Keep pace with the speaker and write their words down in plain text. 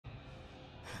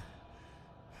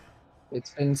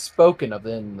It's been spoken of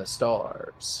in the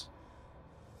stars.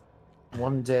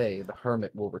 One day the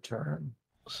hermit will return.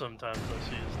 Sometimes I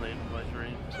see his name in my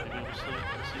dreams. I go to sleep,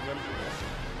 I see them.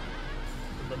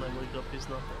 And then I wake up, he's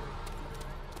not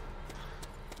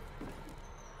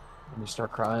And you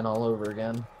start crying all over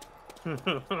again.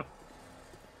 there.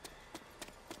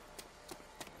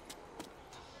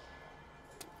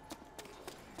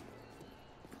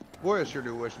 Boy, I sure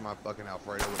do wish my fucking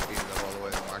Alfredo would heat up all the way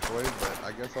in the microwave, but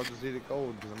I guess I'll just eat it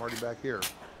cold because I'm already back here.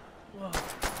 Well,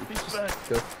 he's back.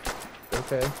 Go.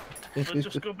 Okay. But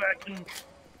just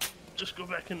go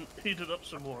back and heat it up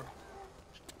some more.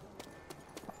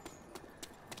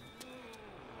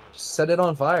 Set it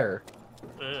on fire.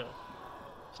 Yeah.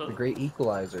 So, The great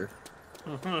equalizer.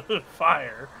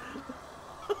 fire.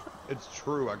 It's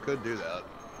true, I could do that.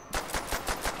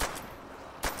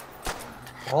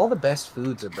 All the best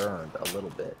foods are burned a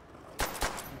little bit.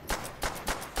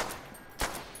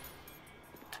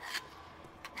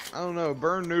 I don't know,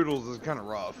 burned noodles is kind of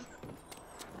rough.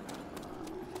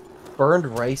 Burned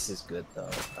rice is good though.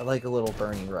 I like a little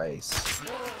burning rice.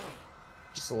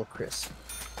 Just a little crisp.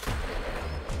 I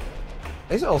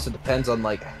guess it also depends on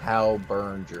like how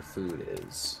burned your food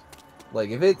is. Like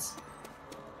if it's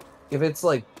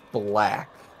like black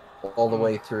all the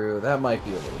way through, that might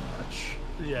be a little much.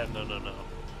 Yeah, no.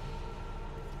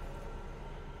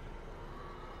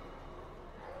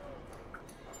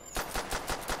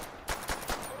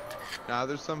 Nah,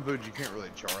 there's some foods you can't really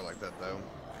char like that though.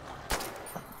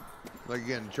 Like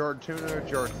again, charred tuna,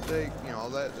 charred steak, you know, all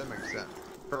that makes sense.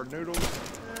 Charred noodles,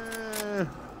 Yeah,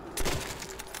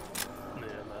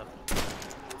 no.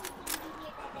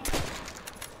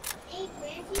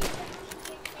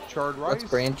 charred rice.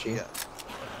 That's branchy. Yeah.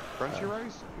 Crunchy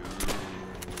rice?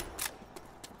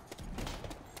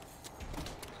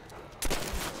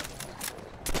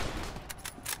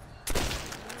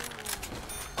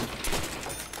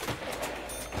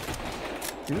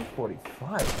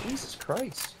 $2.45. Jesus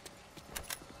Christ.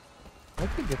 I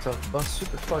think gets off the bus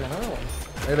super fucking early.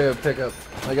 I gotta go pick up.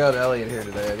 I got Elliot here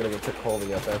today. I gotta go pick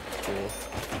Colby up after school.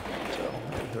 So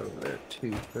I'll go over there at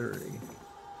 2:30.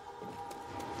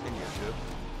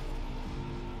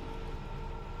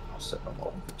 I'll set my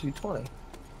home for 2:20.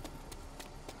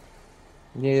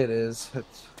 Yeah, it is.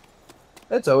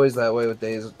 It's always that way with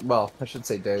days. Well, I should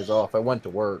say days off. I went to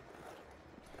work.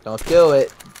 Don't do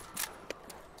it.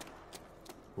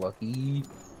 Lucky.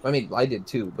 I mean, I did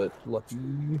too, but lucky.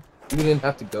 You didn't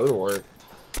have to go to work.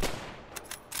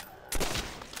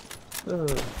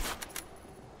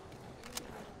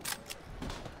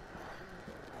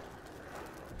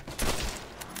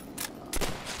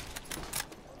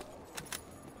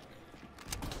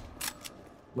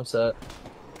 What's that?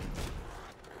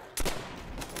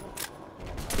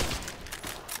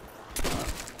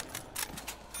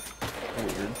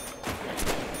 Weird.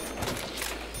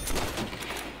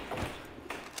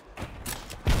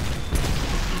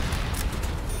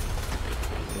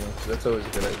 That's always a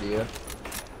good idea.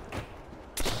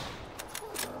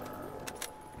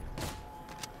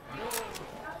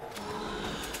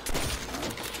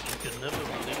 I could never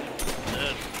believe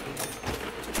that.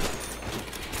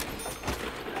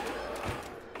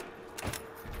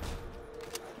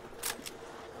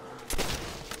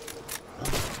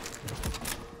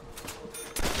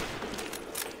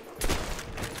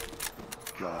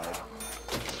 God.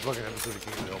 This fucking episode of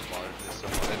King of the Hill bothers me so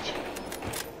much.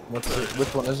 What's it?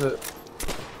 Which one is it?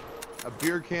 A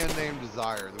beer can named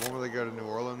Desire, the one where they go to New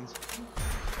Orleans.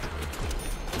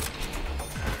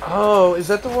 Oh, is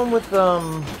that the one with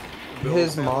Bill's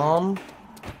his family. mom?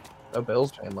 Oh,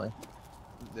 Bill's family.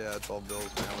 Yeah, it's all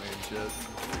Bill's family and shit.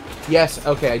 Yes.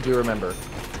 Okay, I do remember.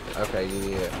 Okay,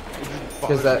 yeah.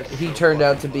 Because Bothers me he so turned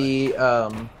out to fucking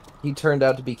much. be he turned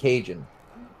out to be Cajun.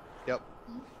 Yep.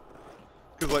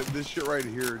 Because like this shit right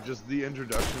here, just the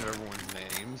introduction of everyone's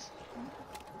names,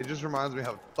 it just reminds me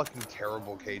how fucking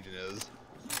terrible Cajun is.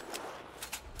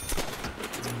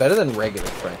 It's better than regular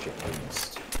French at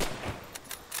least.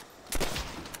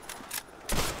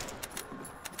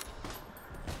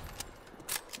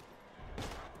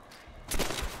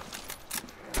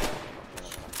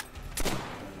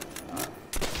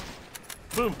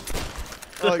 Boom.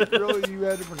 Like really, you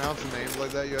had to pronounce the names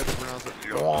like that. You had to pronounce it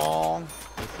wrong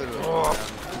instead of.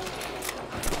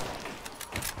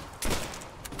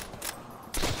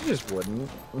 You just wouldn't.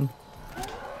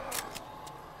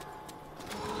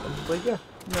 But yeah,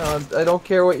 no, I don't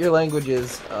care what your language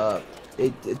is.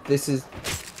 This is,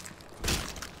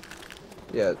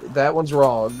 yeah, that one's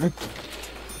wrong.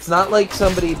 It's not like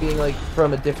somebody being like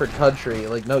from a different country.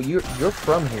 Like, no, you're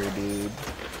from here, dude.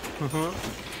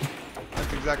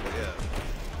 That's exactly it.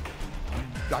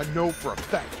 I know for a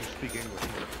fact you speak English,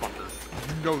 motherfucker.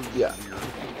 You know this Yeah. is weird.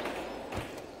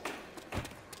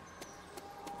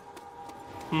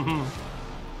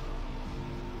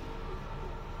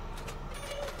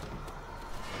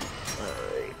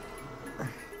 Alright.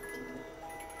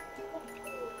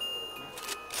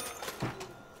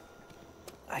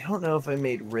 I don't know if I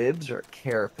made ribs or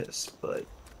carapace, but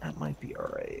that might be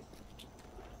alright.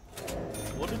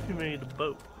 What if you made a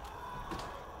boat?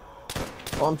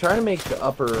 Well, I'm trying to make the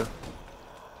upper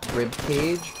rib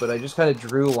cage, but I just kind of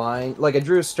drew line, like I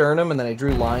drew a sternum and then I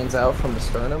drew lines out from the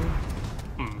sternum.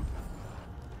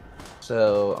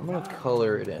 So I'm gonna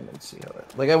color it in and see how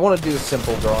it. Like I want to do a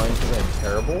simple drawing because I'm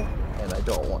terrible and I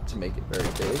don't want to make it very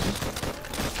big.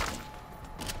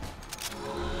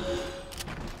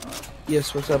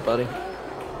 Yes, what's up, buddy? I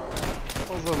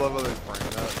also love how they frame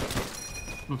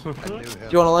that. I knew him.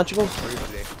 Do you want a Lunchable?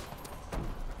 Briefly.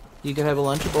 You can have a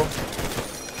Lunchable.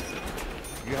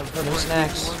 You have No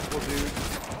snacks.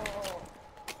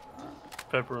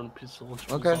 Pepperoni pizza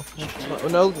lunchables. Okay. Off the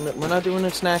street. No, we're not doing the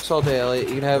snacks all day, Elliot.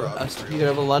 You can have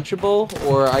a Lunchable,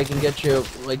 or I can get you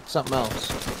like something else.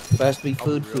 It has to be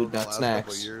food, not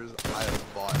snacks. Years, I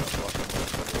have bought a fucking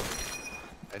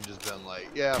Lunchable and just been like,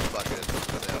 yeah, fuck it,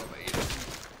 and I'm gonna eat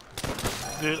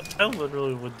it. Dude, I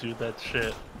literally would do that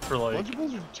shit for like.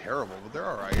 Lunchables are terrible, but they're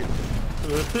alright.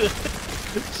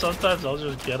 Sometimes I'll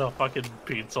just get a fucking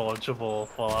pizza Lunchable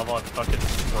while I'm on fucking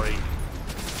break.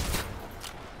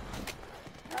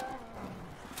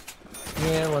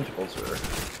 Yeah, Lunchables are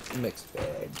a mixed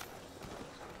bag.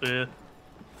 Yeah.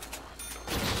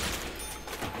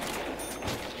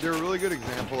 They're a really good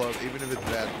example of even if it's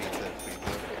bad pizza, it's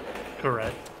pizza.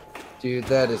 Correct. Dude,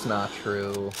 that is not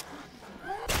true.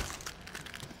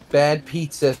 Bad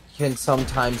pizza can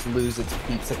sometimes lose its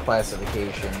pizza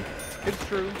classification. It's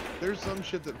true. There's some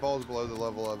shit that falls below the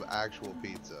level of actual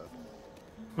pizza.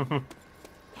 I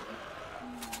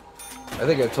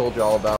think I've told you all about